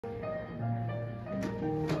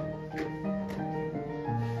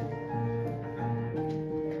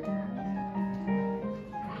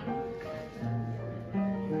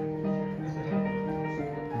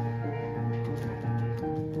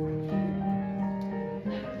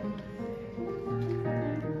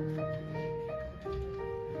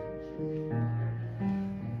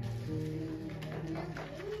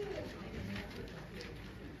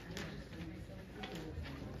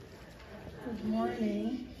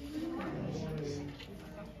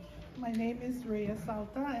My name is Rhea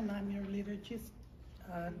Salta, and I'm your liturgist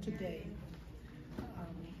today.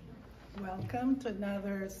 Welcome to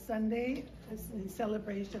another Sunday in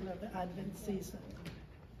celebration of the Advent season.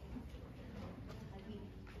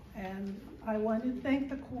 And I want to thank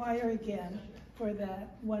the choir again for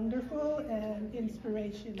that wonderful and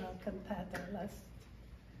inspirational cantata last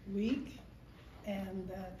week.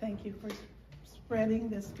 And thank you for spreading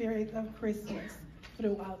the spirit of Christmas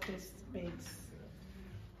throughout this space.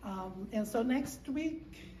 And so next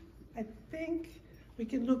week, I think we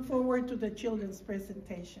can look forward to the children's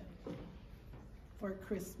presentation for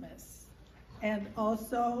Christmas. And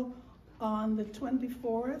also on the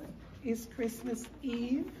 24th is Christmas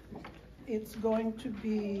Eve. It's going to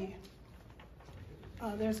be,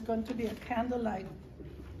 there's going to be a candlelight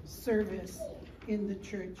service in the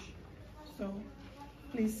church. So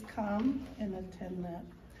please come and attend that.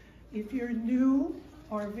 If you're new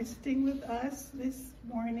or visiting with us this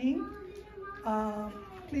morning,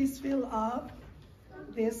 please fill up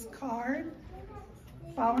this card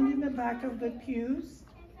found in the back of the pews,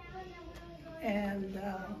 and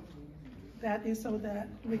that is so that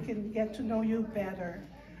we can get to know you better.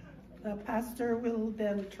 The pastor will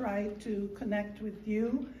then try to connect with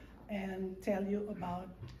you and tell you about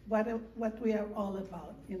what we are all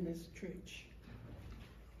about in this church.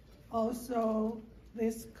 Also,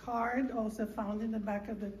 this card, also found in the back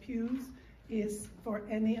of the pews, is for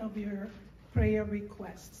any of your prayer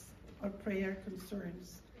requests or prayer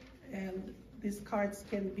concerns. And these cards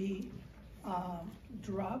can be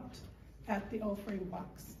dropped at the offering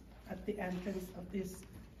box at the entrance of this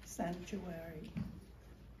sanctuary.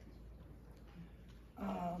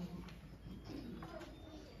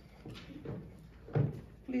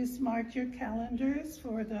 Please mark your calendars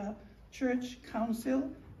for the Church Council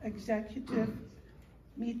Executive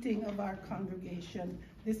meeting of our congregation.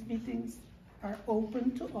 These meetings are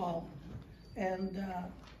open to all, and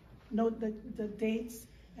note the dates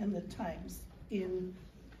and the times in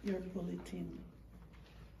your bulletin.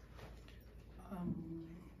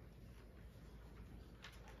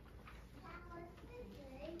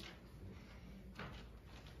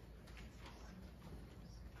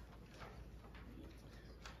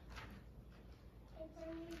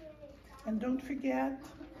 And don't forget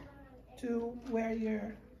to wear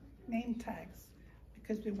your name tags,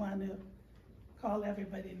 because we want to call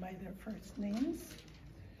everybody by their first names.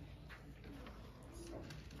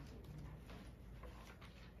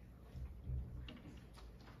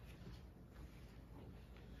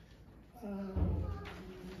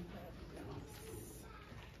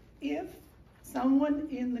 If someone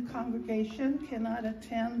in the congregation cannot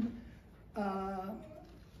attend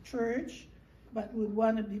church, but would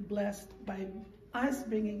want to be blessed by us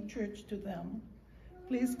bringing church to them,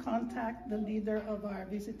 please contact the leader of our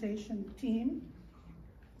visitation team,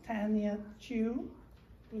 Tanya Chu,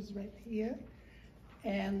 who's right here,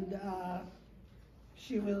 and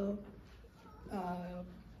she will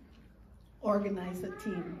organize a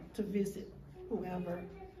team to visit whoever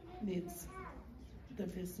needs the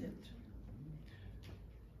visit.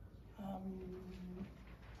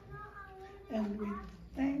 And we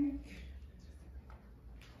thank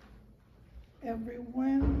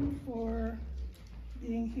everyone for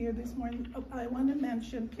being here this morning. I want to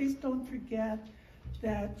mention, please don't forget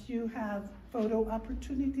that you have photo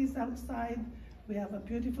opportunities outside. We have a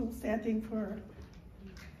beautiful setting for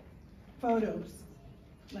photos,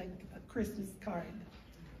 like a Christmas card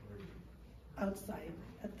outside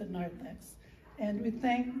at the narthex. And we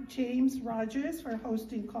thank James Rogers for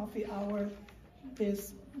hosting coffee hour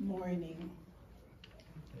this morning.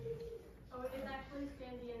 Oh, it is actually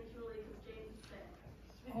Sandy and Julie, because James is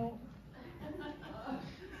sick. Oh.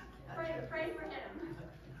 Pray for him.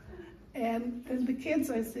 And the kids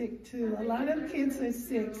are sick too. A lot of kids are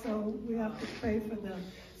sick, so we have to pray for them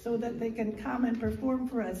so that they can come and perform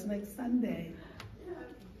for us next Sunday.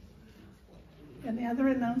 Any other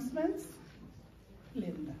announcements?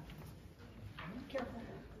 Linda. Careful.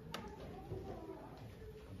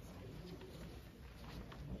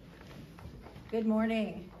 Good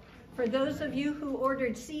morning. For those of you who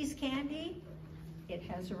ordered C's candy, it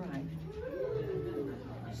has arrived.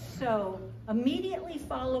 So immediately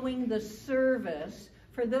following the service,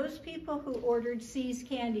 for those people who ordered C's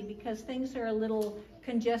candy, because things are a little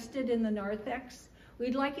congested in the narthex,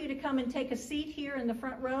 we'd like you to come and take a seat here in the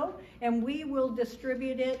front row, and we will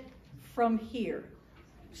distribute it from here.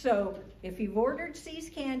 So if you've ordered C's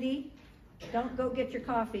candy, don't go get your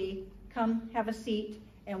coffee, come have a seat,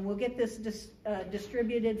 and we'll get this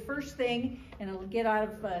distributed first thing, and it'll get out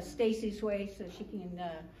of Stacy's way so she can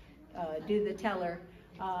do the teller.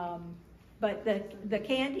 But the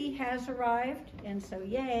candy has arrived, and so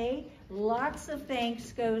yay. Lots of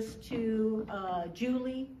thanks goes to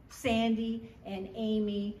Julie, Sandy, and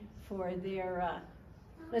Amy for their,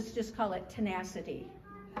 let's just call it tenacity.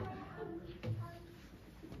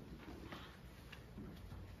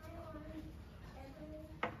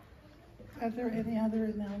 Are there any other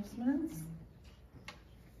announcements?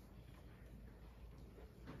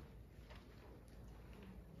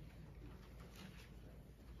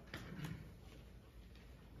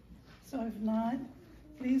 So if not,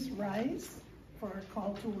 please rise for our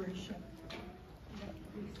call to worship.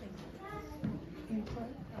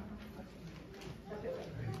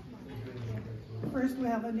 First, we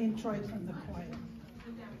have an introit from the choir.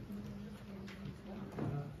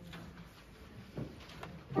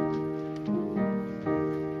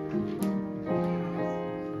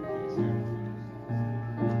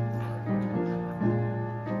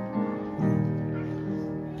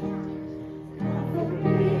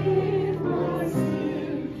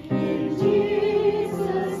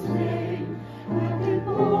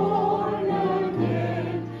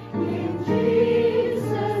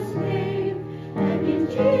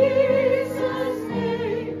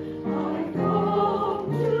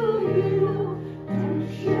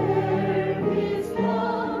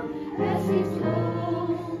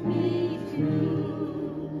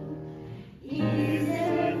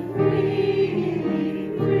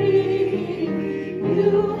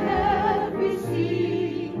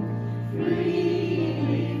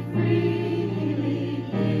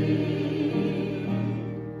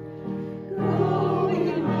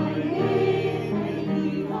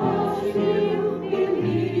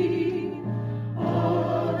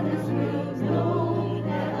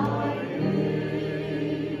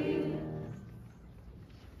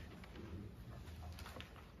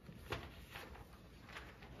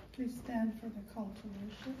 Please stand for the call to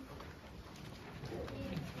worship.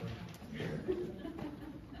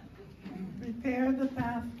 Prepare the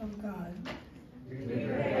path of God.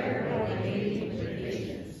 Prepare our way with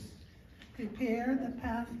patience. Prepare the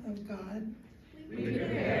path of God. We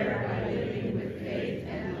prepare by living with faith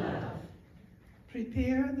and love.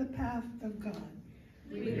 Prepare the path of God.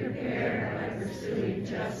 We prepare by pursuing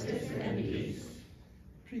justice and peace.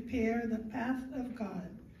 Prepare the path of God.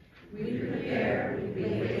 We prepare, we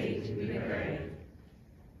wait, we pray.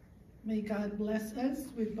 May God bless us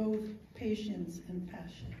with both patience and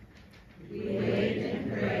passion. We wait and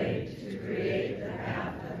pray to create the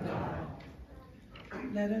path of God.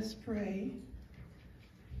 Let us pray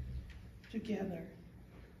together.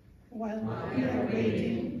 While we are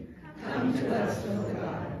waiting, come to us, O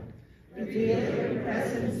God. Reveal your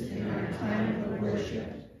presence in our time of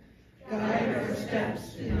worship. Guide our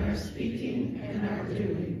steps in our speaking and our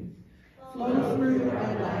doing. Flow through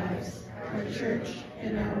our lives, our church,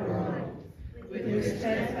 and our world, with your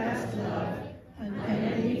steadfast love,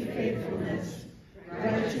 unending faithfulness,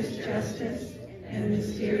 righteous justice, and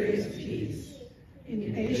mysterious peace.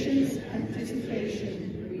 In patience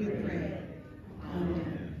anticipation, we pray.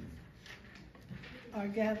 Amen. Our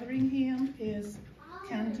gathering hymn is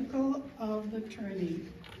Canticle of the Turning.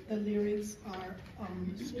 The lyrics are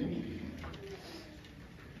on the screen.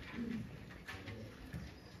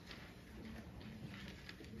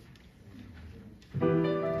 Thank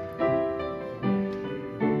you.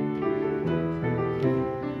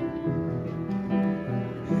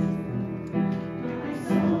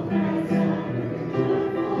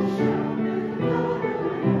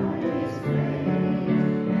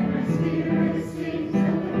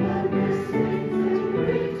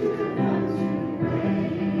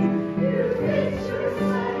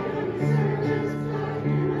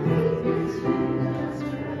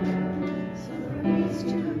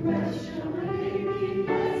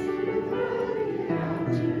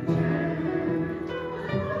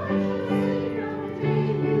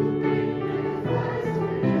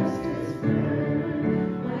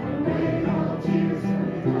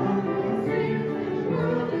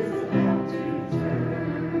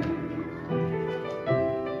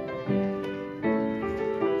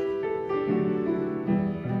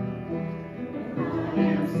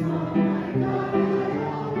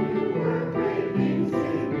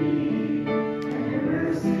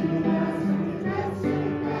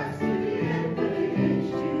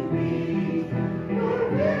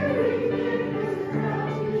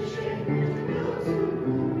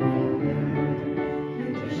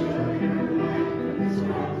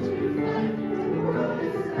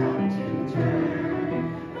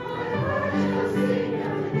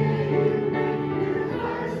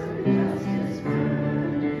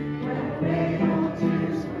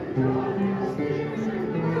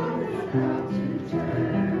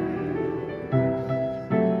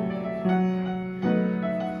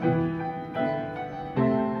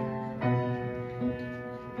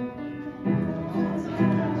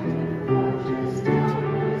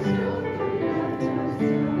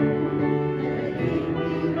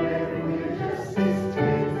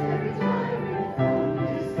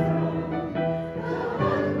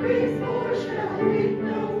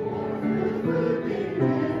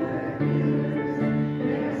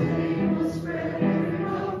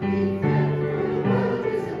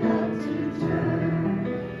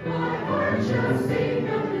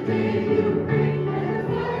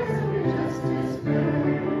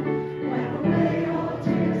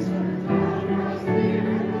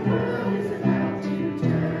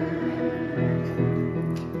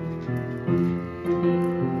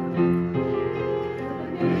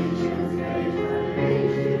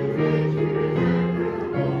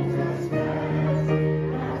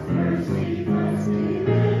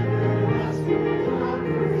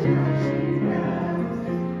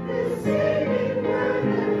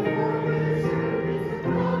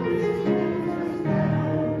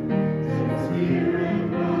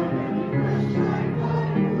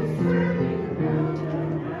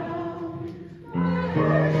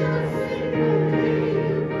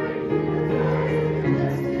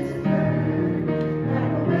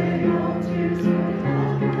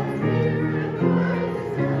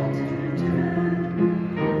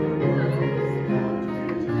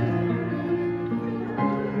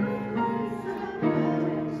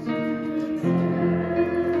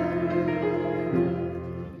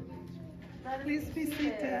 Please be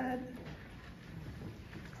seated.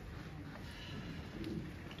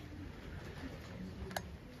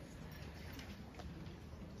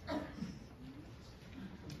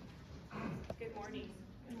 Good morning.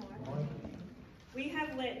 Good morning. We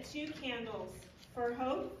have lit 2 candles for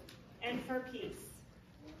hope and for peace.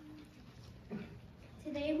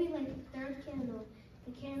 Today we light the 3rd candle,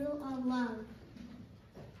 the candle of love.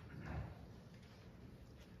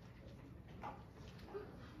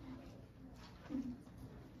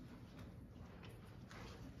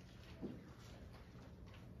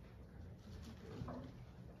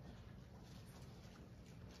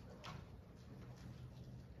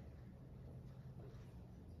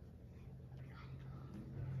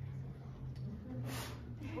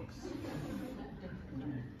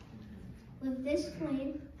 With this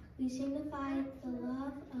flame, we signify the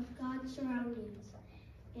love of God's surroundings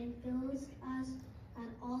and fills us at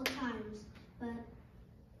all times, but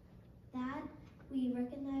that we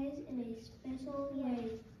recognize in a special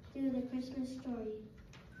way through the Christmas story.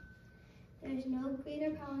 There is no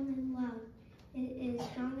greater power than love. It is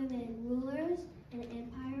stronger than rulers and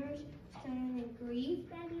empires, stronger than grief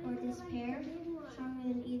or despair, stronger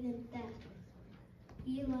than even death.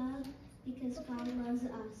 Be loved because God loves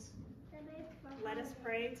us. Let us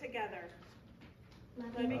pray together.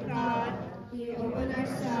 Loving God, we open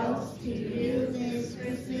ourselves to you this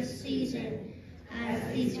Christmas season. As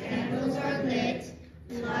these candles are lit,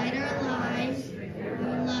 light our lives with your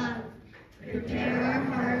love. Prepare our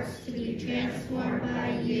hearts to be transformed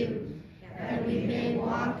by you, that we may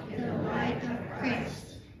walk in the light of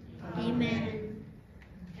Christ. Amen.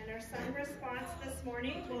 And our sung response this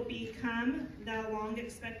morning will be, Come, thou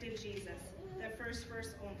long-expected Jesus, the first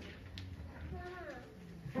verse only.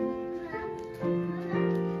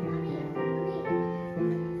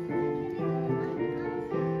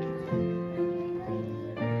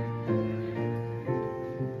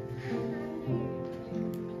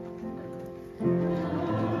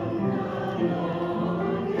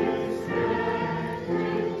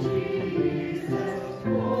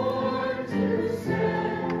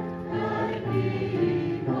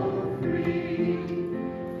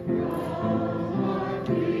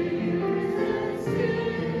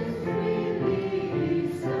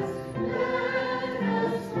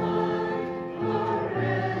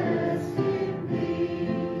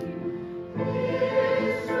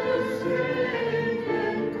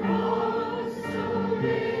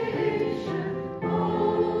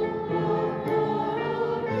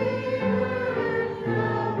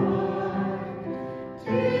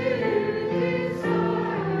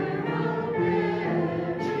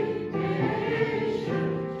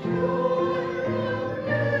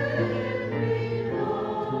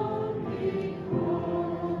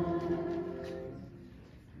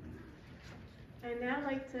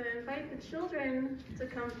 Children to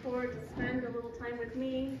come forward to spend a little time with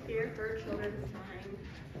me here for Children's Time.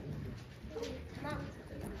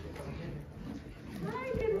 Hi,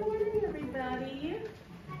 good morning, everybody.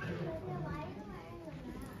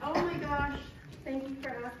 Oh my gosh, thank you for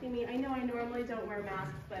asking me. I know I normally don't wear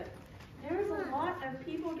masks, but there's a lot of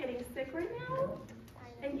people getting sick right now.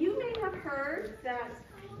 And you may have heard that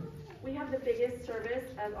we have the biggest service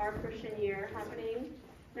of our Christian year happening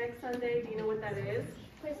next Sunday. Do you know what that is?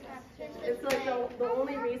 It's like the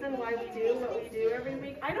only reason why we do what we do every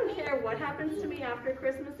week. I don't care what happens to me after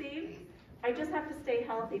Christmas Eve. I just have to stay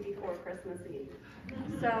healthy before Christmas Eve.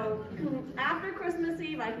 So after Christmas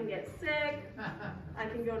Eve, I can get sick. I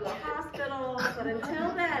can go to the hospital. But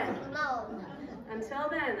until then,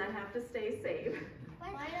 I have to stay safe.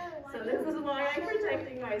 So this is why I'm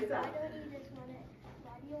protecting myself.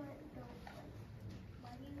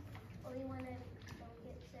 Why do you hopefully when I don't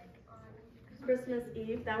get sick on Christmas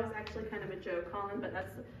Eve. That was actually kind of a joke, Colin, but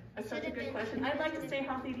that's such a good question. I'd like to stay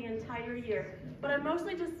healthy the entire year, but I'm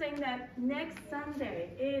mostly just saying that next Sunday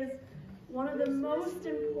is one of the most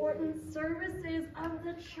important services of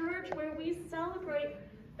the church where we celebrate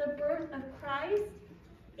the birth of Christ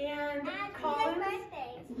and Colin's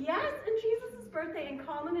birthday. Yes, and Jesus' birthday, and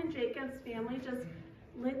Colin and Jacob's family just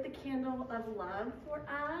lit the candle of love for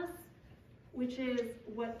us, which is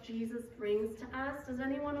what Jesus brings to us. Does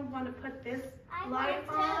anyone want to put this light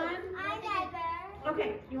on?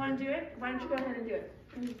 Okay, you want to do it? Why don't you go ahead and do it?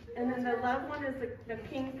 And then the love one is the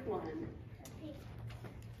pink one.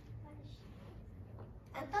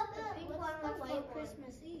 I thought the pink one was like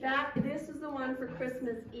Christmas Eve. This is the one for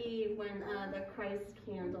Christmas Eve when the Christ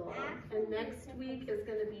candle. And next week is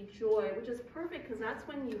going to be joy, which is perfect because that's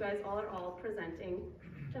when you guys all are all presenting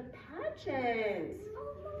the pageant,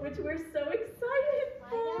 which we're so excited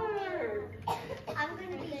for. I'm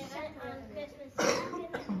going to be sent on Christmas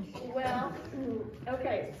Eve. Well,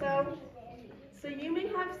 okay, so you may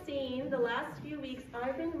have seen the last few weeks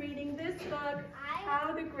I've been reading this book,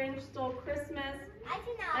 How the Grinch Stole Christmas.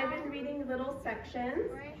 I've been reading little sections.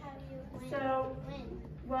 So,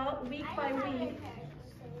 well, week by week.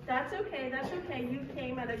 That's okay, you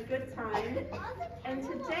came at a good time. And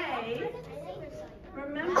today,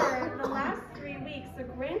 remember, the last 3 weeks, the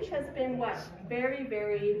Grinch has been what? Very,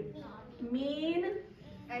 very mean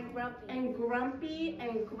and grumpy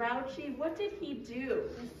and grouchy. What did he do?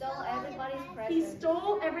 He stole everybody's presents. He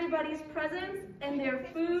stole everybody's presents and their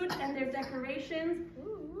food and their decorations.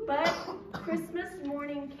 But Christmas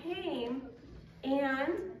morning came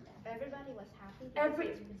and Everybody was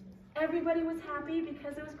happy. Everybody was happy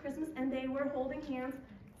because it was Christmas and they were holding hands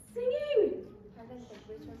singing.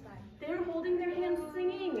 They were holding their hands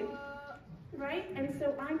singing. Right? And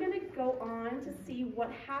so I'm going to go on to see what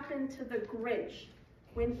happened to the Grinch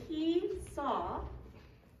when he saw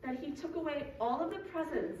that he took away all of the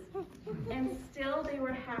presents and still they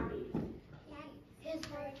were happy. His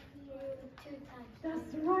heart grew 2 times.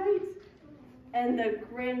 That's right. And the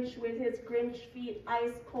Grinch, with his Grinch feet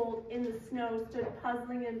ice cold in the snow, stood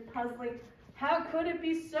puzzling and puzzling. How could it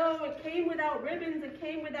be so? It came without ribbons, it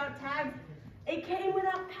came without tags, it came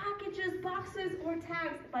without packages, boxes, or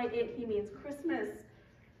tags. By it, he means Christmas.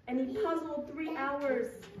 And he puzzled 3 hours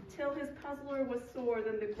till his puzzler was sore.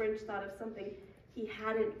 Then the Grinch thought of something he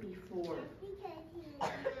hadn't before.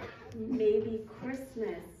 Maybe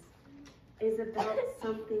Christmas is about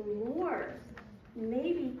something more.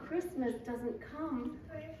 Maybe Christmas doesn't come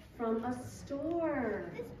from a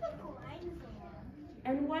store.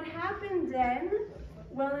 And what happened then?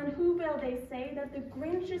 Well, in Whoville they say that the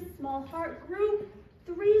Grinch's small heart grew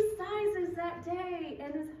 3 sizes that day.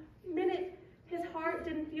 And the minute his heart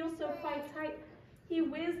didn't feel so quite tight, he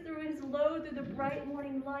whizzed through his load through the bright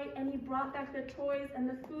morning light, and he brought back the toys and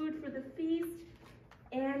the food for the feast.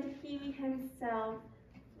 And he himself,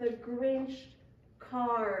 the Grinch,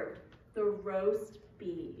 carved the roast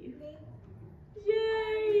beef.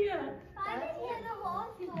 Yay! Why did he have a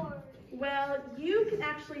whole story? Well, you can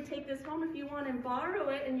actually take this home if you want and borrow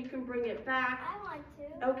it, and you can bring it back. I want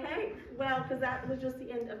to. Okay, well, because that was just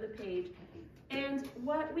the end of the page. And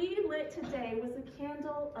what we lit today was a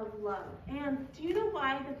candle of love. And do you know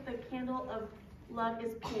why the candle of love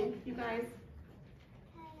is pink, you guys?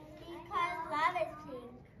 Because love is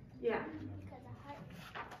pink. Yeah. Because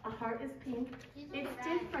A heart is pink.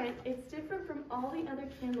 It's different from all the other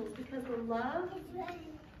candles because the love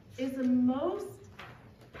is the most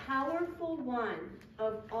powerful one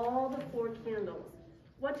of all the 4 candles.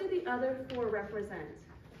 What do the other 4 represent?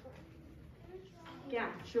 Yeah,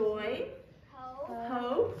 joy,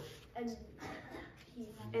 hope,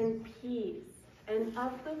 and peace. And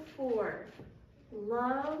of the 4,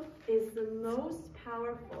 love is the most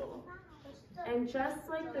powerful. And just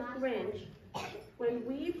like the Grinch, when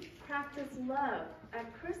we practice love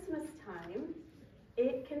at Christmas time,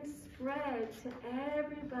 it can spread to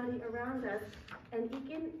everybody around us, and it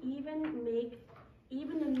can even make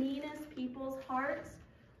even the meanest people's hearts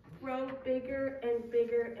grow bigger and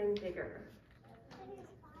bigger and bigger.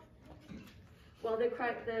 Well, the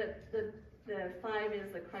 5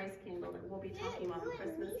 is the Christ candle that we'll be talking about on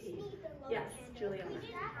Christmas Eve. Yes, Juliana.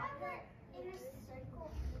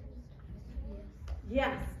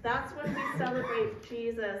 Yes, that's when we celebrate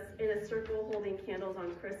Jesus in a circle holding candles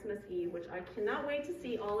on Christmas Eve, which I cannot wait to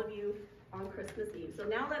see all of you on Christmas Eve. So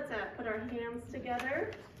now let's put our hands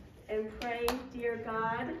together and pray. Dear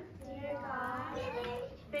God,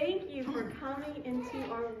 thank you for coming into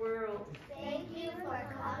our world. Thank you for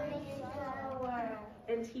coming into our world.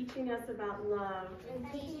 and teaching us about love.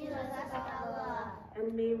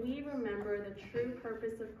 And may we remember the true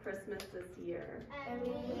purpose of Christmas this year.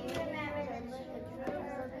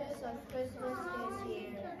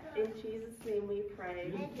 In Jesus' name we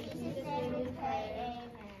pray.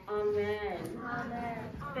 Amen.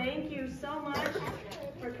 Thank you so much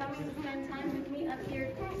for coming to spend time with me up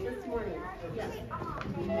here this morning. Yes.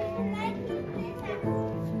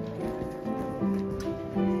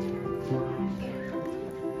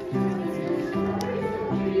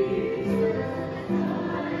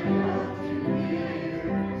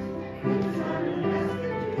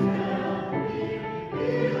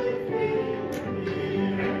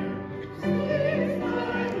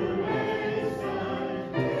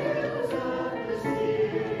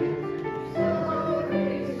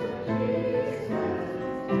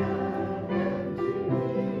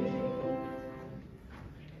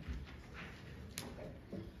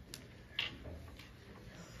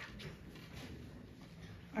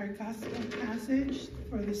 Our gospel passage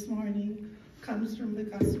for this morning comes from the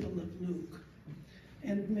Gospel of Luke.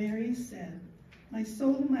 And Mary said, "My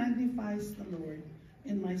soul magnifies the Lord,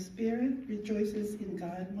 and my spirit rejoices in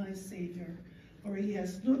God my Savior, for he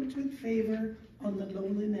has looked with favor on the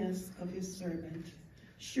lowliness of his servant.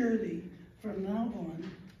 Surely, from now on,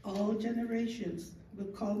 all generations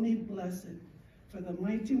will call me blessed, for the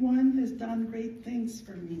Mighty One has done great things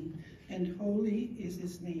for me, and holy is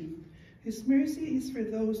his name. His mercy is for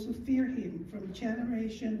those who fear him from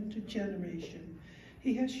generation to generation.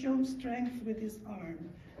 He has shown strength with his arm.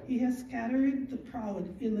 He has scattered the proud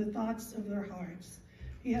in the thoughts of their hearts.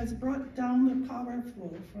 He has brought down the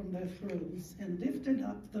powerful from their thrones and lifted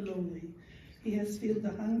up the lowly. He has filled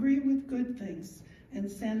the hungry with good things and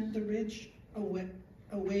sent the rich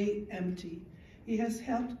away empty. He has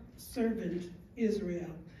helped servant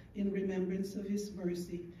Israel in remembrance of his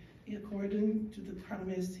mercy, according to the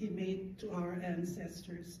promise he made to our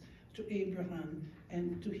ancestors, to Abraham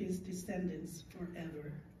and to his descendants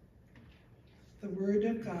forever." The word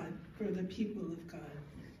of God for the people of God.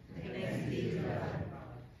 Thanks be to God.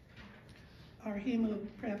 Our hymn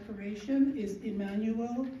of preparation is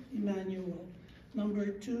Emmanuel, Emmanuel, number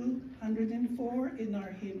 204 in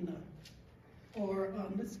our hymnal, or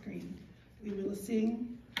on the screen. We will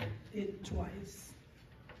sing it twice.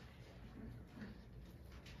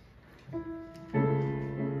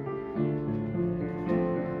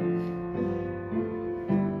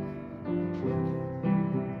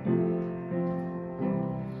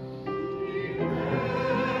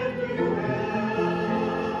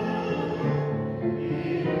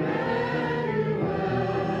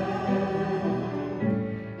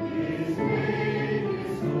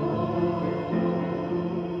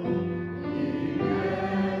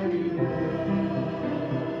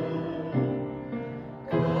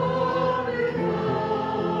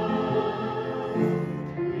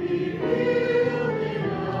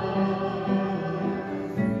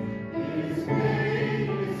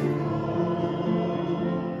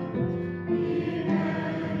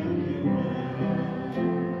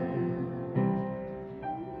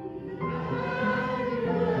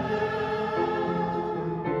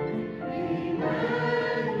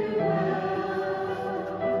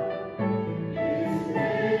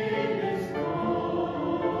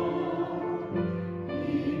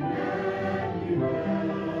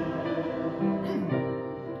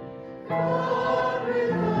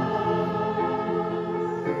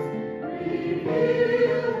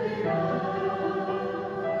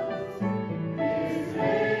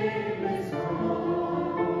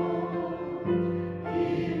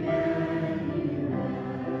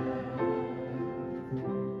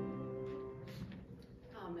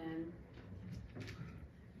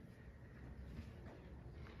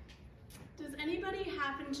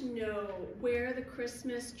 To know where the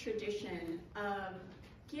Christmas tradition of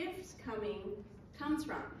gift comes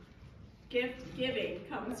from. Gift giving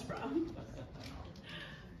comes from.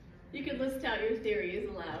 You can list out your theories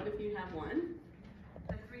aloud if you have one.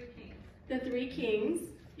 The three kings. The three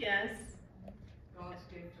kings, yes. God's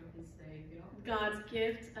gift of his Savior. God's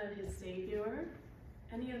gift of his Savior.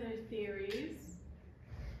 Any other theories?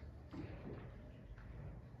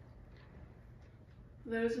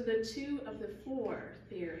 Those are the two of the four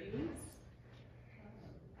theories.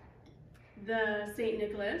 The Saint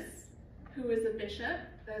Nicholas, who was a bishop,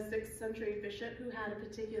 a 6th century bishop who had a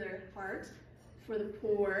particular heart for the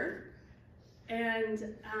poor. And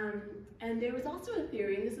there was also a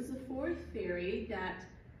theory, and this is the fourth theory, that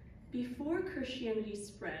before Christianity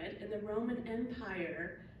spread in the Roman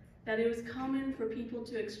Empire, that it was common for people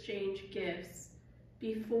to exchange gifts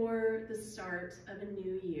before the start of a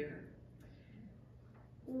new year.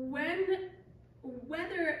 When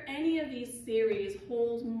whether any of these series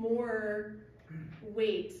hold more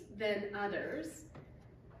weight than others,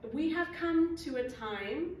 we have come to a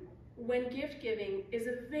time when gift giving is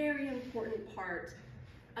a very important part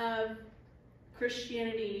of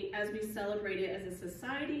Christianity as we celebrate it as a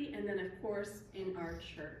society, and then of course in our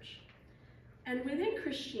church. And within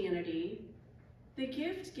Christianity, the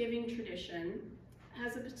gift giving tradition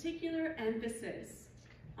has a particular emphasis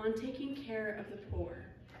on taking care of the poor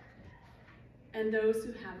and those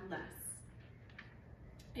who have less.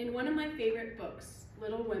 In one of my favorite books,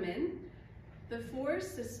 Little Women, the four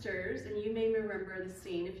sisters, and you may remember the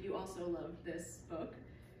scene if you also love this book,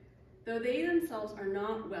 though they themselves are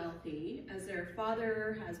not wealthy, as their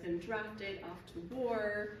father has been drafted off to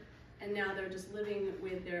war, and now they're just living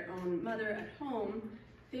with their own mother at home,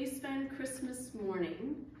 they spend Christmas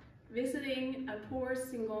morning visiting a poor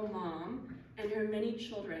single mom and her many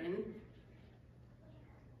children,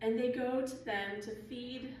 and they go to them to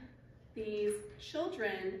feed these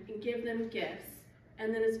children and give them gifts,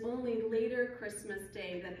 and then it's only later Christmas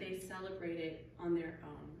Day that they celebrate it on their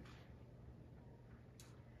own.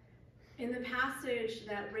 In the passage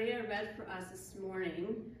that Rhea read for us this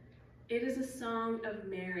morning, it is a song of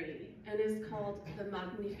Mary and is called the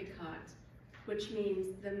Magnificat, which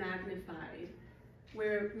means the magnified,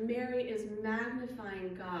 where Mary is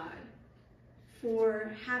magnifying God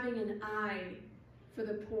for having an eye for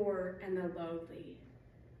the poor and the lowly.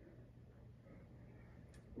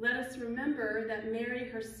 Let us remember that Mary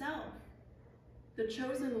herself, the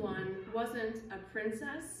chosen one, wasn't a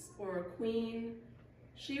princess or a queen.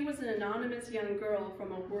 She was an anonymous young girl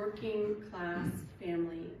from a working class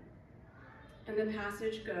family. And the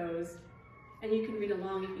passage goes, and you can read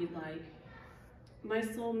along if you'd like. My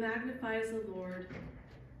soul magnifies the Lord.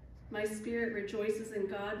 My spirit rejoices in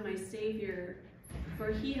God, my Savior,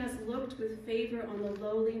 for he has looked with favor on the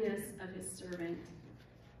lowliness of his servant.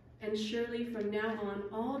 And surely from now on,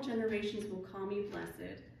 all generations will call me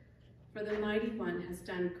blessed, for the Mighty One has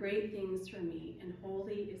done great things for me, and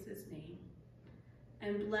holy is his name.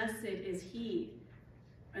 And blessed is he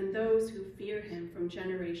and those who fear him from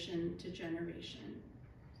generation to generation.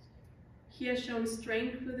 He has shown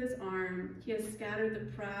strength with his arm. He has scattered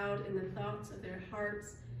the proud in the thoughts of their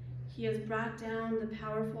hearts. He has brought down the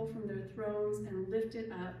powerful from their thrones and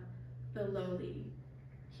lifted up the lowly.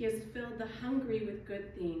 He has filled the hungry with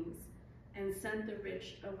good things and sent the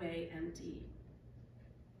rich away empty.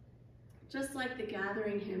 Just like the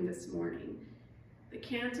gathering hymn this morning, the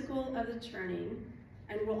canticle of the turning,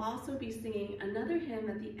 and we'll also be singing another hymn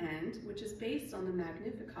at the end, which is based on the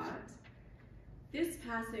Magnificat. This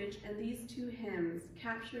passage and these two hymns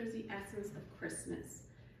captures the essence of Christmas,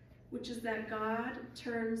 which is that God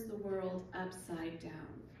turns the world upside down.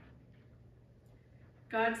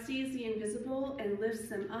 God sees the invisible and lifts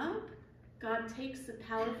them up. God takes the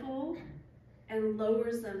powerful and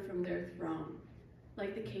lowers them from their throne,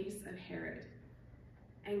 like the case of Herod.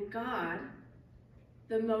 And God,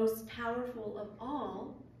 the most powerful of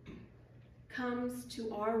all, comes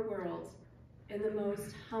to our world in the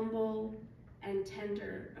most humble and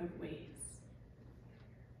tender of ways.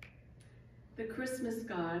 The Christmas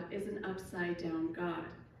God is an upside-down God.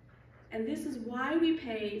 And this is why we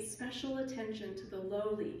pay special attention to the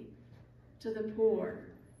lowly, to the poor,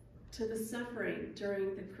 to the suffering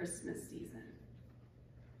during the Christmas season.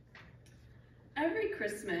 Every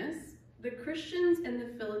Christmas, the Christians in the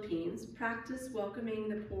Philippines practice welcoming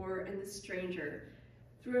the poor and the stranger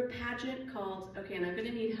through a pageant called, okay, and I'm going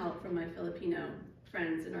to need help from my Filipino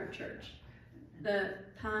friends in our church, the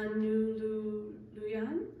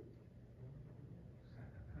Panluluyan?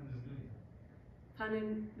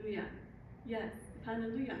 Panluluyan. Yes,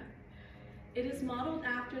 Panluluyan. It is modeled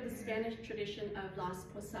after the Spanish tradition of Las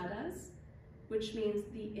Posadas, which means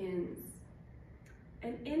the inns.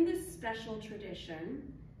 And in this special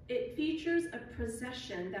tradition, it features a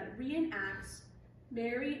procession that reenacts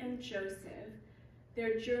Mary and Joseph,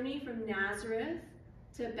 their journey from Nazareth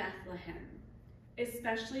to Bethlehem,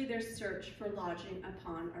 especially their search for lodging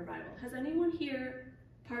upon arrival. Has anyone here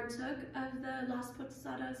partook of the Las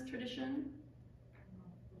Posadas tradition?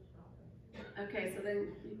 Okay, so then,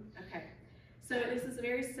 okay. So this is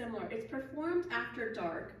very similar. It's performed after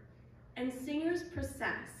dark, and singers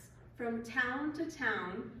process from town to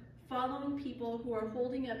town, following people who are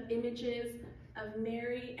holding up images of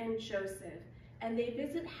Mary and Joseph. And they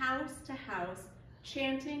visit house to house,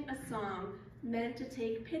 chanting a song meant to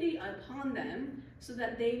take pity upon them so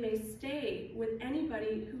that they may stay with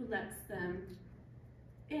anybody who lets them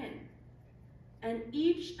in. And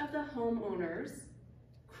each of the homeowners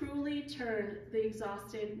cruelly turn the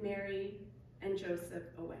exhausted Mary and Joseph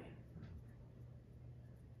away.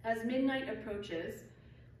 As midnight approaches,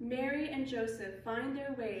 Mary and Joseph find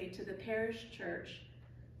their way to the parish church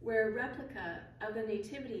where a replica of the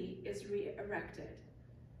Nativity is re-erected,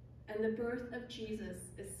 and the birth of Jesus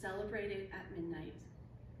is celebrated at midnight.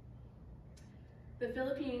 The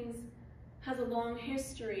Philippines has a long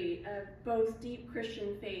history of both deep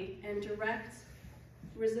Christian faith and direct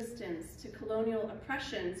resistance to colonial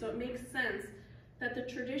oppression, so it makes sense that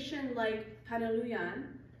the tradition like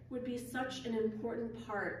Panaluyan would be such an important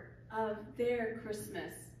part of their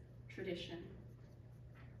Christmas tradition.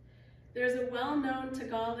 There's a well-known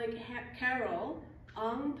Tagalog carol,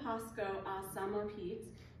 Ang Pasko a Samapit,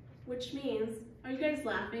 which means, are you guys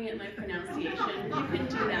laughing at my pronunciation? You can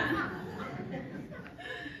do that.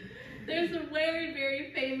 There's a very,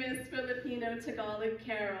 very famous Filipino Tagalog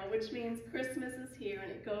carol, which means Christmas is here,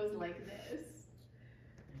 and it goes like this.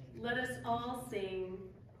 Let us all sing,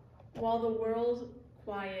 while the world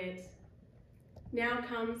quiet. Now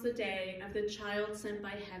comes the day of the child sent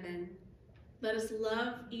by heaven. Let us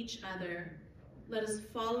love each other. Let us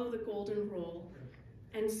follow the golden rule.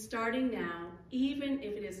 And starting now, even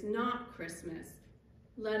if it is not Christmas,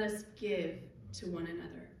 let us give to one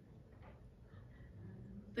another.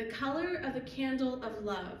 The color of the candle of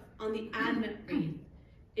love on the Advent wreath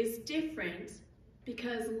is different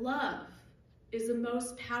because love is the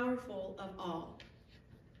most powerful of all.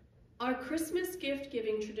 Our Christmas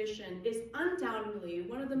gift-giving tradition is undoubtedly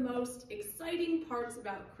one of the most exciting parts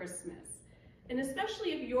about Christmas. And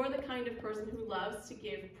especially if you're the kind of person who loves to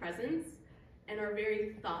give presents and are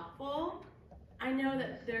very thoughtful, I know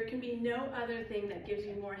that there can be no other thing that gives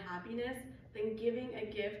you more happiness than giving a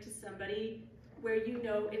gift to somebody where you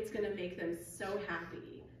know it's gonna make them so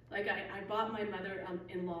happy. Like I bought my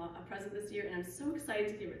mother-in-law a present this year, and I'm so excited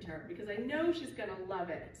to give it to her because I know she's gonna love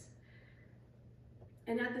it.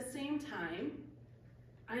 And at the same time,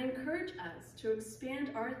 I encourage us to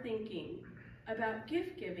expand our thinking about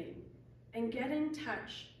gift giving and get in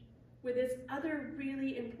touch with this other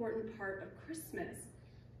really important part of Christmas,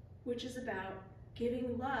 which is about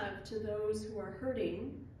giving love to those who are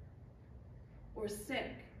hurting or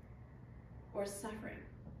sick or suffering.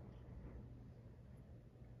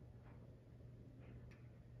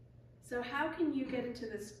 So how can you get into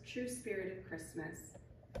this true spirit of Christmas?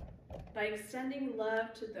 By extending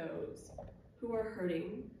love to those who are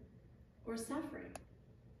hurting or suffering.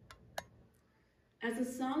 As the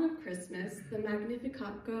song of Christmas, the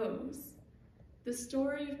Magnificat goes, the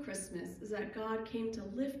story of Christmas is that God came to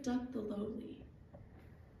lift up the lowly.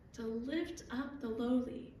 To lift up the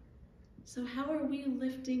lowly. So how are we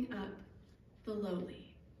lifting up the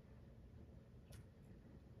lowly?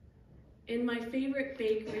 In my favorite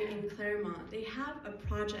bakery in Claremont, they have a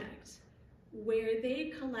project where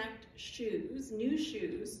they collect shoes, new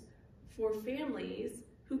shoes, for families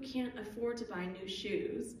who can't afford to buy new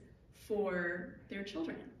shoes for their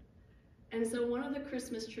children. And so one of the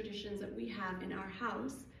Christmas traditions that we have in our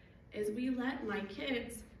house is we let my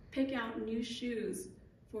kids pick out new shoes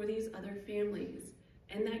for these other families.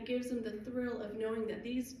 And that gives them the thrill of knowing that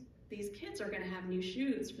these kids are gonna have new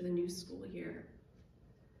shoes for the new school year.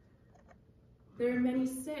 There are many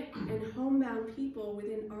sick and homebound people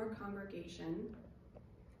within our congregation,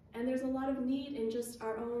 and there's a lot of need in just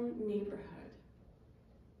our own neighborhood.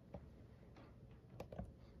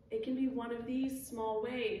 It can be one of these small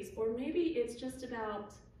ways, or maybe it's just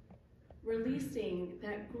about releasing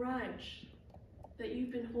that grudge that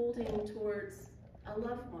you've been holding towards a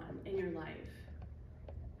loved one in your life.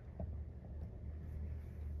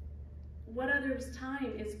 What other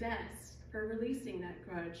time is best for releasing that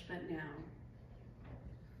grudge but now?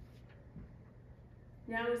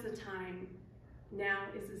 Now is the time. Now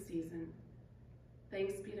is the season.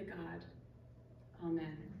 Thanks be to God.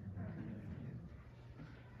 Amen.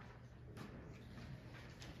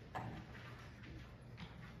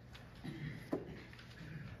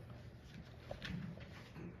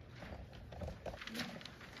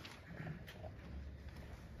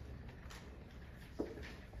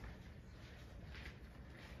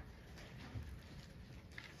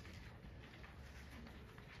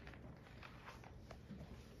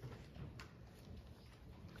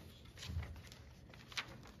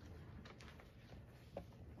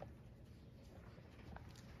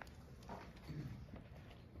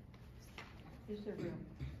 Here's the room.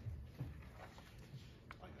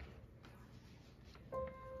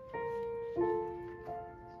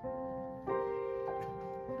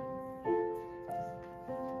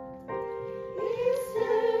 Is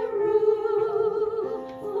there room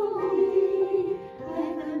for me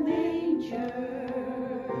at the manger?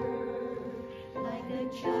 Like a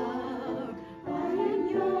child, I am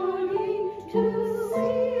yearning to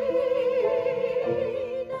see.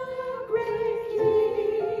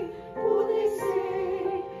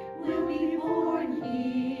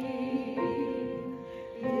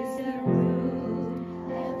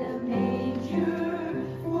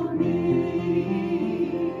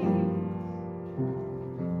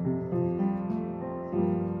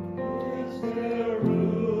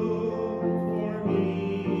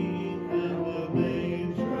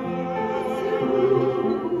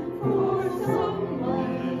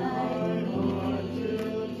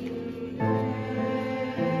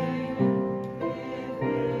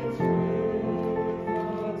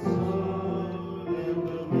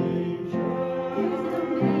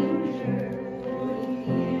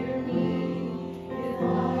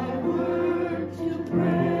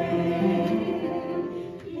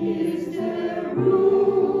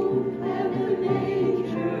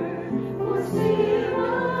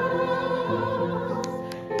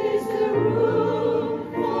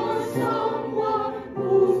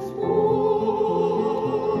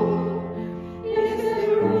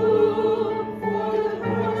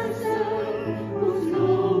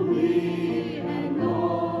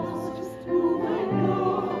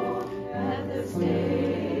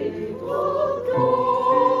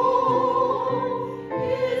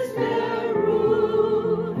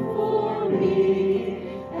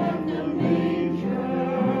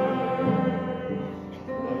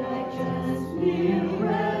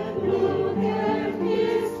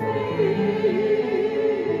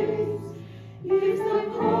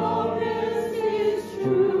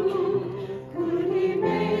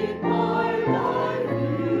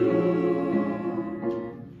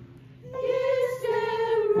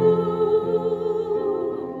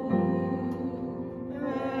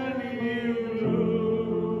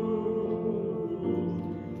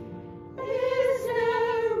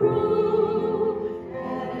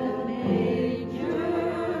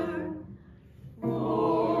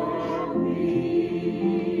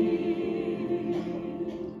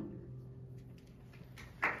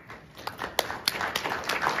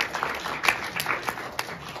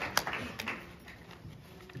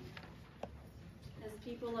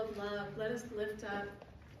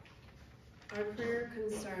 our prayer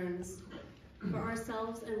concerns for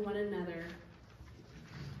ourselves and one another.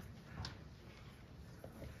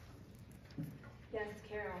 Yes,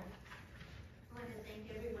 Carol. I want to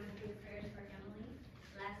thank everyone for your prayers for Emily.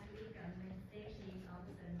 Last week on Wednesday, she all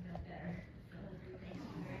of a sudden felt better. So thank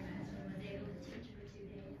you very much. I was able to teach for 2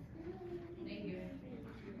 days. Thank you. Thank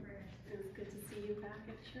you for your prayers. It was good to see you back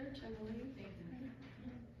at church, Emily. Thank you.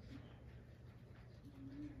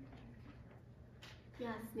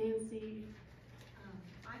 Yes, Nancy.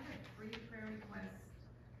 I have 3 prayer requests.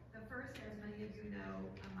 The first, as many of you know,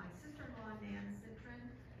 my sister-in-law, Nan Citron,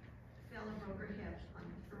 fell and broke her hip on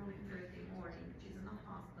early Thursday morning. She's in the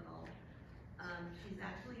hospital. She's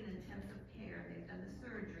actually in intensive care. They've done the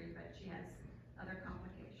surgery, but she has other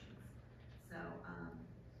complications. So,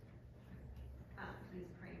 please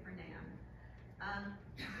pray for Nan.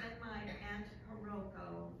 Then my aunt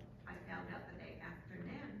Hiroko, I found out the day after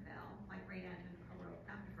Nan fell, my great aunt Hiroko,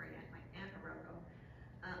 not my great aunt, my aunt Hiroko,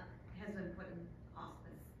 has been put in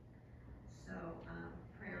hospice. So,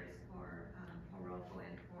 prayers for Hiroko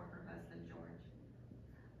and for her husband George.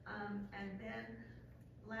 And then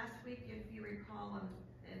last week, if you recall,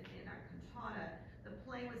 in our cantata, the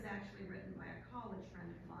play was actually written by a college friend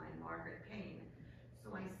of mine, Margaret Payne.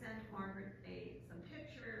 So I sent Margaret some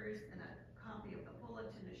pictures and a copy of the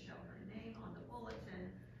bulletin to show her name on the bulletin.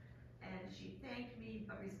 And she thanked me,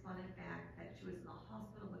 but responded back that she was in the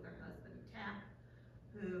hospital with her husband, Tap,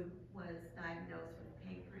 who was diagnosed with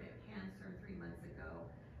pancreatic cancer 3 months ago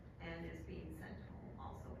and is being sent home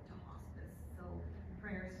also to hospice. So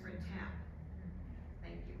prayers for Tap.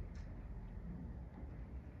 Thank you.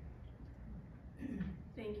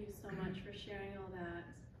 Thank you so much for sharing all that.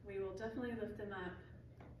 We will definitely lift them up.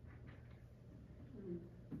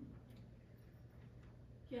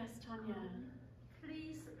 Yes, Tanya.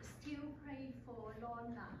 Please still pray for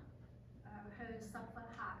Lorna, her suffer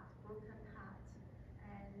heart, broken heart.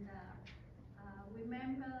 And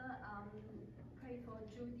remember, pray for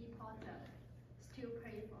Judy Potter. Still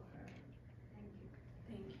pray for her. Thank you.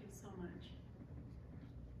 Thank you so much.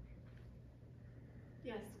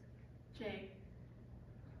 Yes, Jay.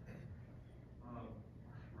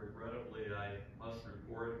 Regrettably, I must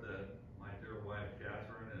report that my dear wife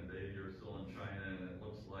Catherine and baby are still in China, and it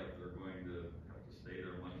looks like they're going to have to stay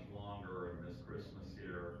there much longer and miss Christmas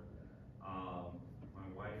here. My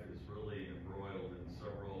wife is really embroiled in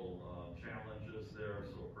several challenges there,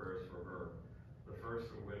 so prayers for her. The first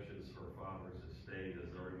of which is her father's estate. As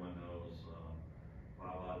everyone knows,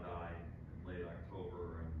 Baba died in late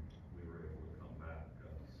October, and we were able to come back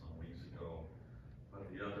some weeks ago. But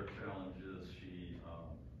the other challenge is she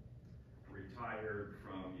retired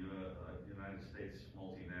from United States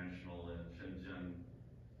multinational in Shenzhen,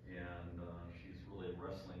 and she's really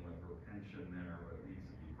wrestling with her pension there, but needs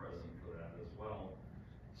to be present for that as well.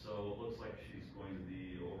 So it looks like she's going to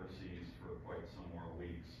be overseas for quite some more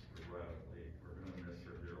weeks, regrettably. We're going to miss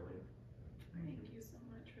her dearly. Thank you so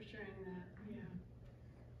much for sharing that. Yeah.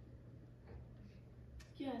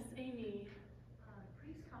 Yes, Amy.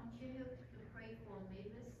 Please continue to pray for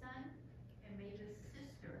Mavis' son and Mavis'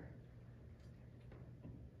 sister.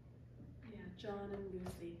 Yeah, John and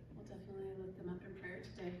Lucy. We'll definitely lift them up in prayer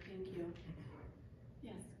today. Thank you.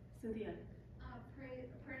 Yes, Cynthia.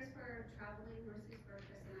 Prayers for traveling mercies for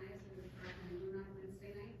Christianias and for honeymoon on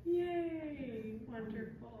Wednesday night. Yay!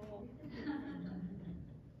 Wonderful.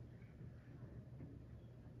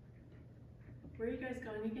 Where are you guys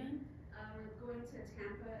going again? We're going to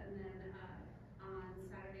Tampa, and then on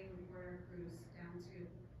Saturday we board our cruise down to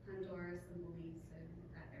Honduras and Belize and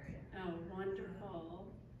that area. Oh, wonderful.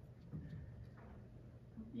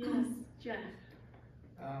 Yes, Jeff.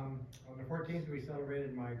 On the 14th, we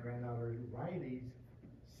celebrated my granddaughter Riley's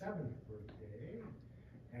 7th birthday,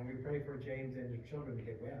 and we pray for James and his children to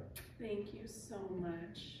get well. Thank you so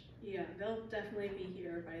much. Yeah, they'll definitely be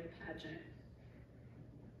here by the pageant.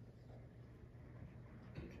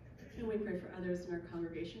 And we pray for others in our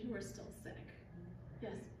congregation who are still sick.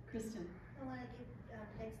 Yes, Kristen. I want to give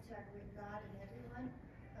thanks to our great God and everyone.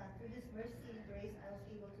 Through His mercy and grace, I was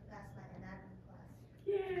able to pass my anatomy class.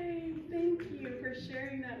 Yay! Thank you for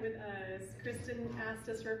sharing that with us. Kristen asked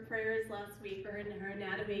us for prayers last week for her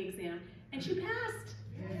anatomy exam, and she passed.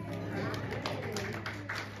 That's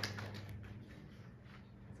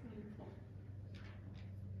wonderful.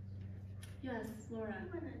 Yes, Laura. I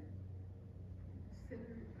want to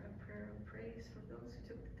consider a prayer of praise for those who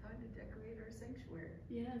took the time to decorate our sanctuary.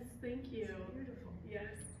 Yes, thank you. It's beautiful.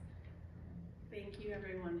 Yes. Thank you,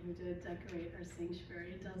 everyone who did decorate our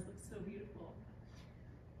sanctuary. It does look so beautiful.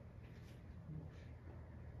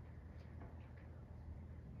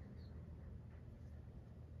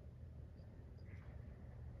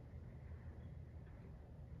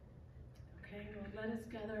 let us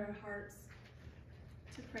gather our hearts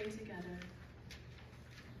to pray together.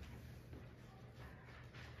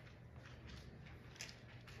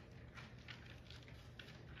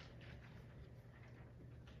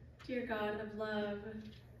 Dear God of love,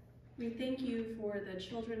 we thank you for the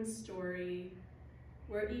children's story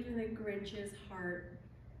where even the Grinch's heart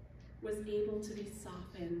was able to be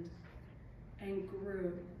softened and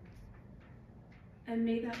grew. And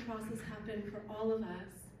may that process happen for all of us,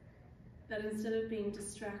 that instead of being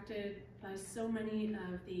distracted by so many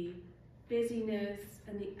of the busyness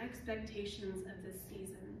and the expectations of this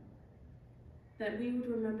season, that we would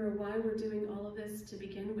remember why we're doing all of this to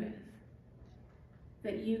begin with.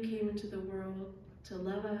 That you came into the world to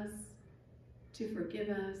love us, to forgive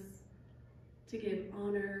us, to give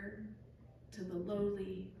honor to the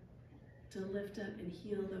lowly, to lift up and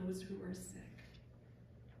heal those who are sick.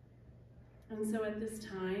 And so at this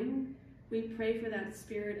time, we pray for that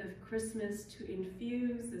spirit of Christmas to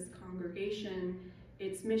infuse this congregation,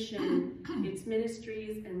 its mission, its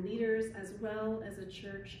ministries and leaders, as well as a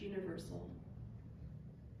church universal.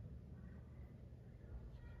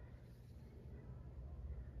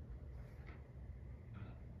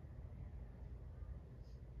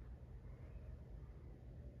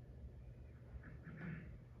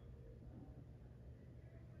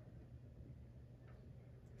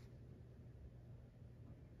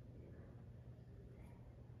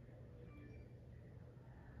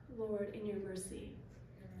 Lord, in your mercy,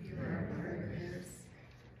 hear our prayers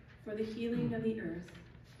for the healing of the earth.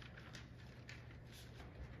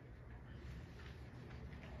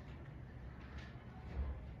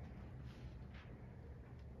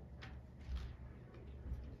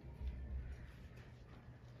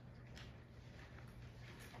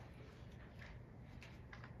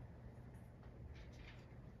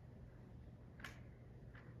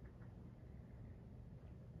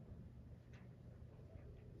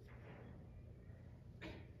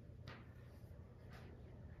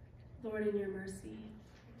 Lord, in your mercy,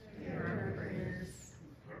 hear our prayers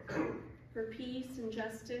for peace and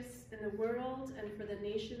justice in the world and for the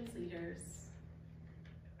nation's leaders.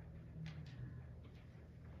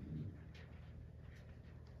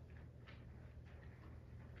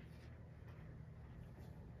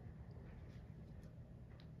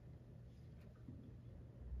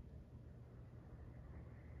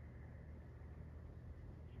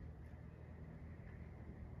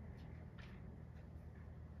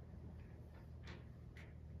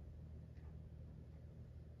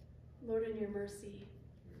 Lord, in your mercy,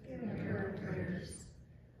 hear our prayers.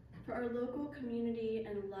 For our local community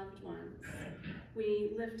and loved ones,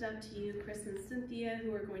 we lift up to you Chris and Cynthia,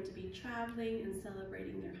 who are going to be traveling and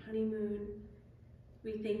celebrating their honeymoon.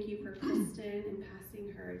 We thank you for Kristen and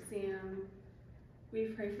passing her exam. We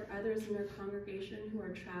pray for others in our congregation who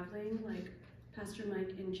are traveling, like Pastor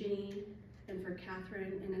Mike and Ginny, and for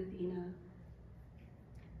Catherine and Athena.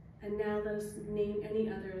 And now let us name any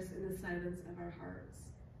others in the silence of our hearts.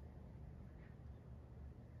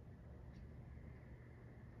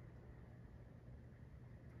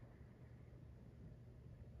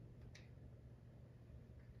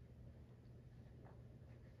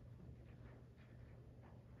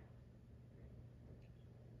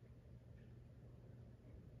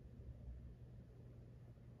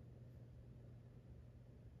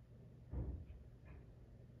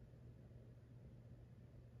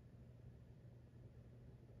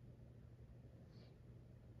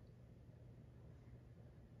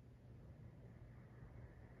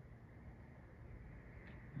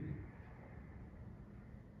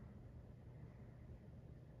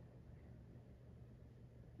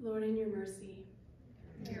 Lord, in your mercy,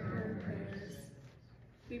 hear our prayers.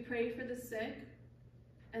 We pray for the sick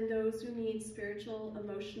and those who need spiritual,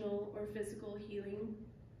 emotional, or physical healing.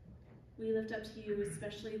 We lift up to you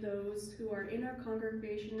especially those who are in our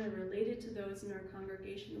congregation or related to those in our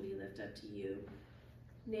congregation. We lift up to you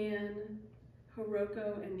Nan,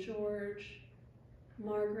 Hiroko and George,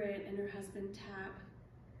 Margaret and her husband Tap,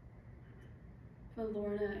 for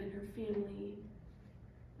Lorna and her family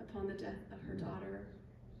upon the death of her daughter,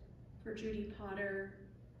 for Judy Potter,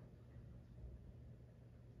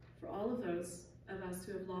 for all of those of us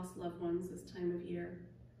who have lost loved ones this time of year,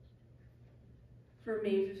 for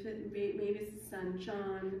Mavis' son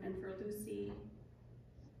John, and for Lucy,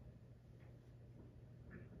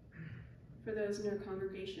 for those in our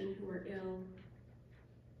congregation who are ill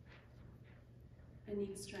and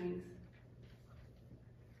need strength.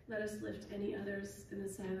 Let us lift any others in the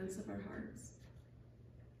silence of our hearts.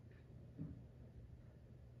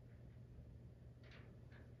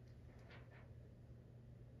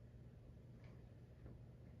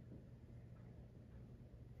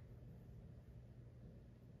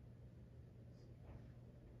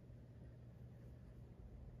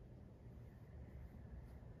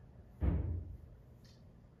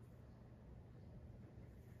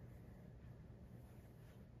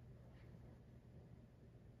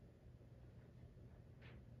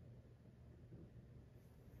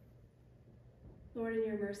 Lord, in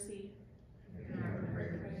your mercy, hear our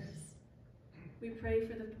prayers. We pray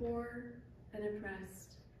for the poor and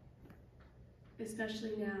oppressed,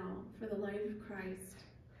 especially now for the light of Christ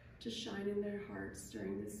to shine in their hearts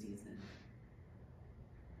during this season.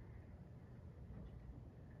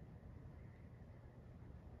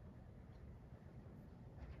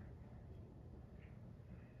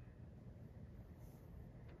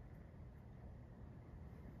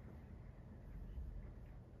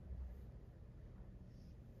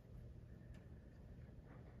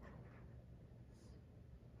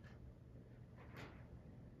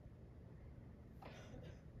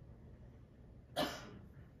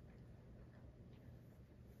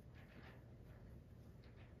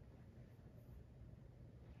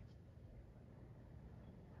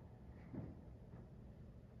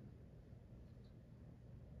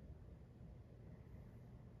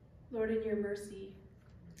 Lord, in your mercy,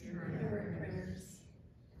 hear our prayers.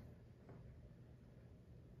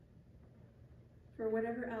 For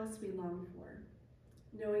whatever else we long for,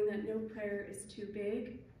 knowing that no prayer is too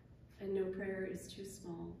big and no prayer is too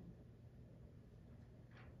small.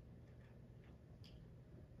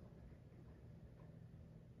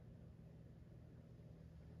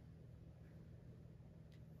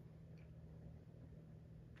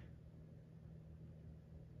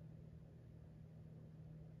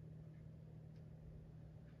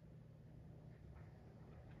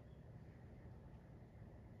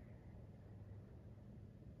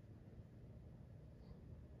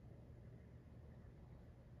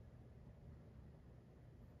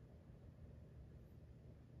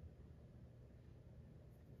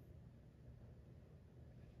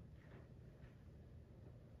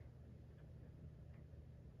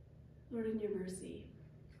 Lord, in your mercy,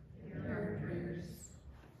 hear our prayers.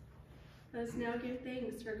 Let us now give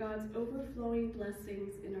thanks for God's overflowing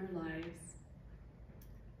blessings in our lives.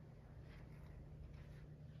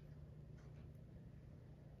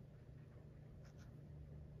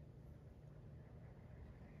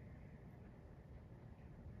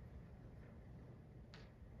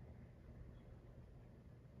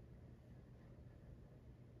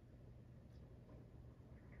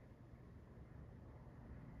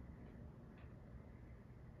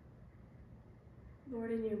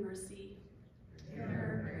 Lord, in your mercy, hear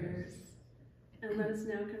our prayers. And let us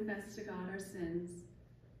now confess to God our sins,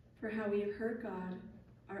 for how we have hurt God,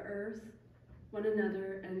 our earth, one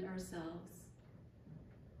another, and ourselves.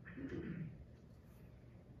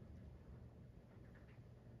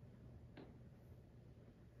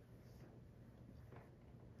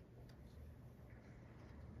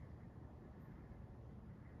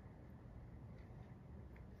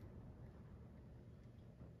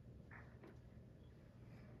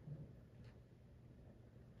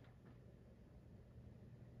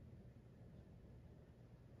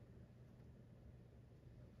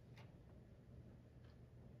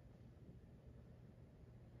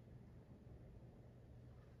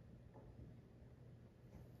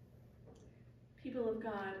 People of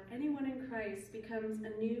God, anyone in Christ becomes a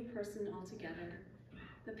new person altogether.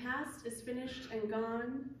 The past is finished and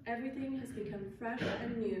gone. Everything has become fresh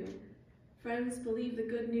and new. Friends, believe the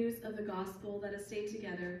good news of the gospel. Let us stay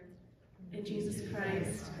together. In Jesus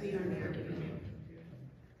Christ, we are forgiven.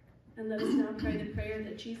 And let us now pray the prayer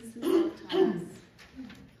that Jesus himself taught us.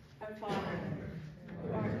 Our Father,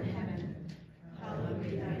 who art in heaven, hallowed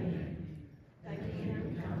be thy name. Thy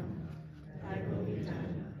kingdom come, thy will be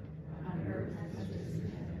done, on earth as it is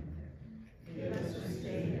in heaven. Give us this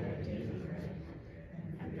day our daily bread,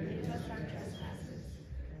 and forgive us our trespasses,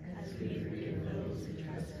 as we forgive those who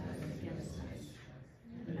trespass against us.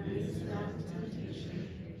 And lead us not into temptation,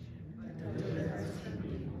 but deliver us from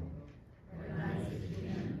evil. For thine is the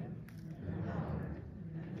kingdom, and the power,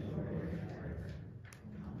 and the glory forever.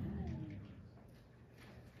 Amen.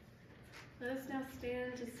 Let us now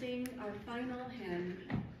stand to sing our final hymn,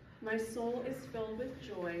 My Soul is Filled with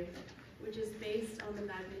Joy, which is based on the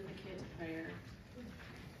Magnificat prayer.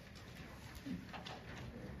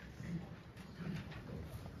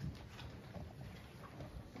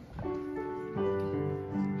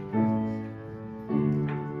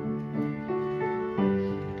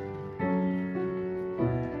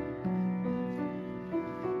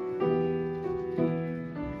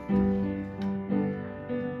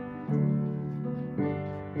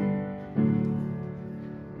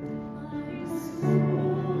 My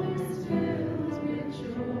soul is filled with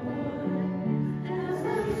joy.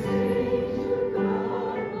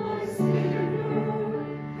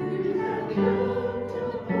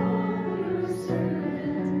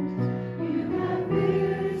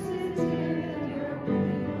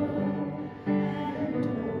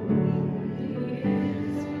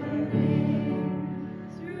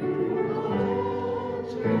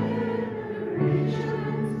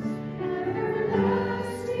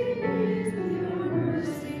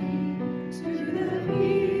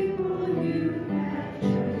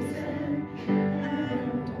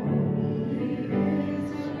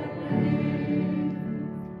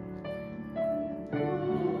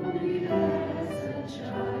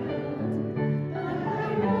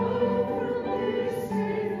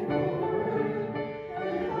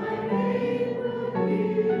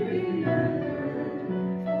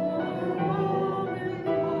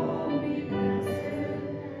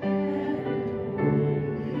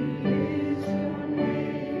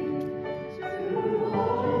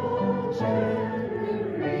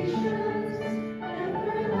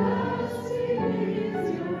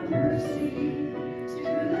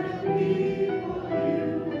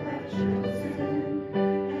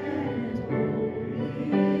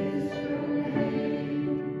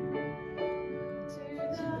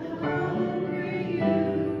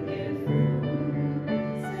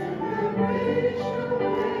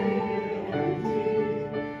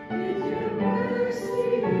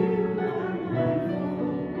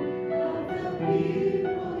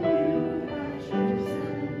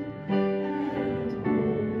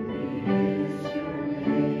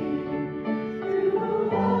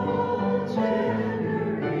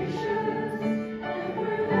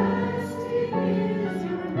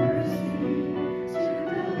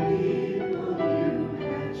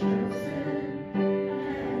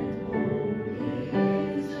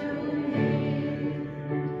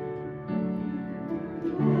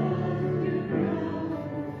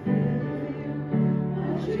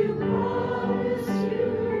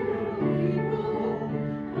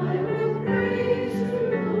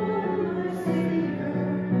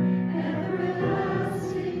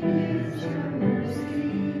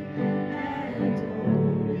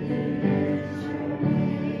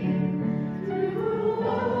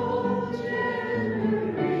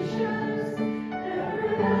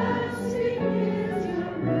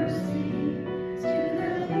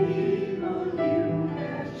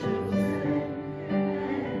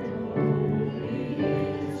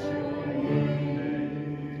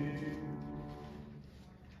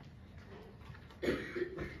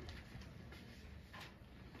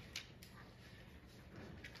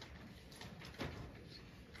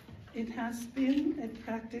 It has been a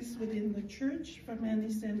practice within the church for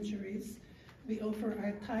many centuries. We offer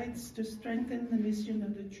our tithes to strengthen the mission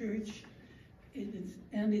of the church.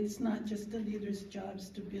 And it's not just the leaders' jobs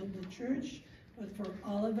to build the church, but for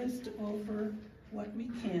all of us to offer what we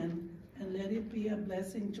can and let it be a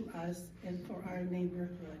blessing to us and for our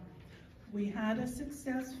neighborhood. We had a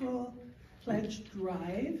successful pledge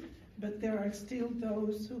drive, but there are still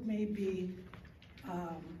those who may be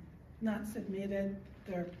not submitted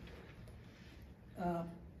their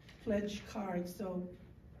pledge cards. So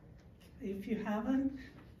if you haven't,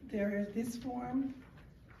 there is this form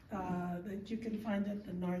that you can find at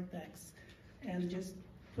the narthex, and just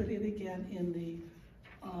put it again in the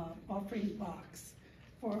offering box.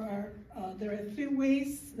 There are 3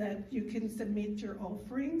 ways that you can submit your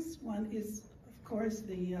offerings. One is, of course,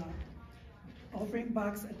 the offering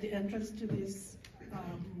box at the entrance to this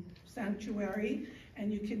sanctuary,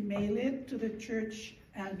 and you can mail it to the church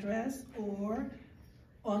address or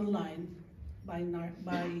online by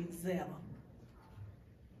Zelle.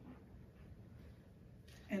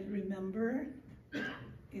 And remember,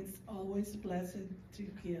 it's always blessed to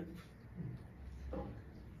give.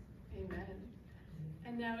 Amen.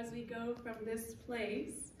 And now as we go from this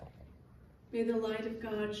place, may the light of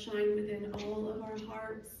God shine within all of our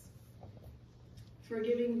hearts,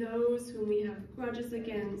 forgiving those whom we have grudges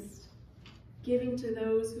against, giving to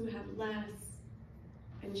those who have less,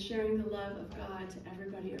 and sharing the love of God to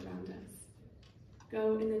everybody around us.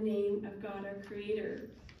 Go in the name of God, our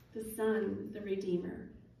Creator, the Son, the Redeemer,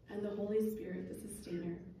 and the Holy Spirit, the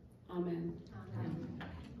Sustainer. Amen.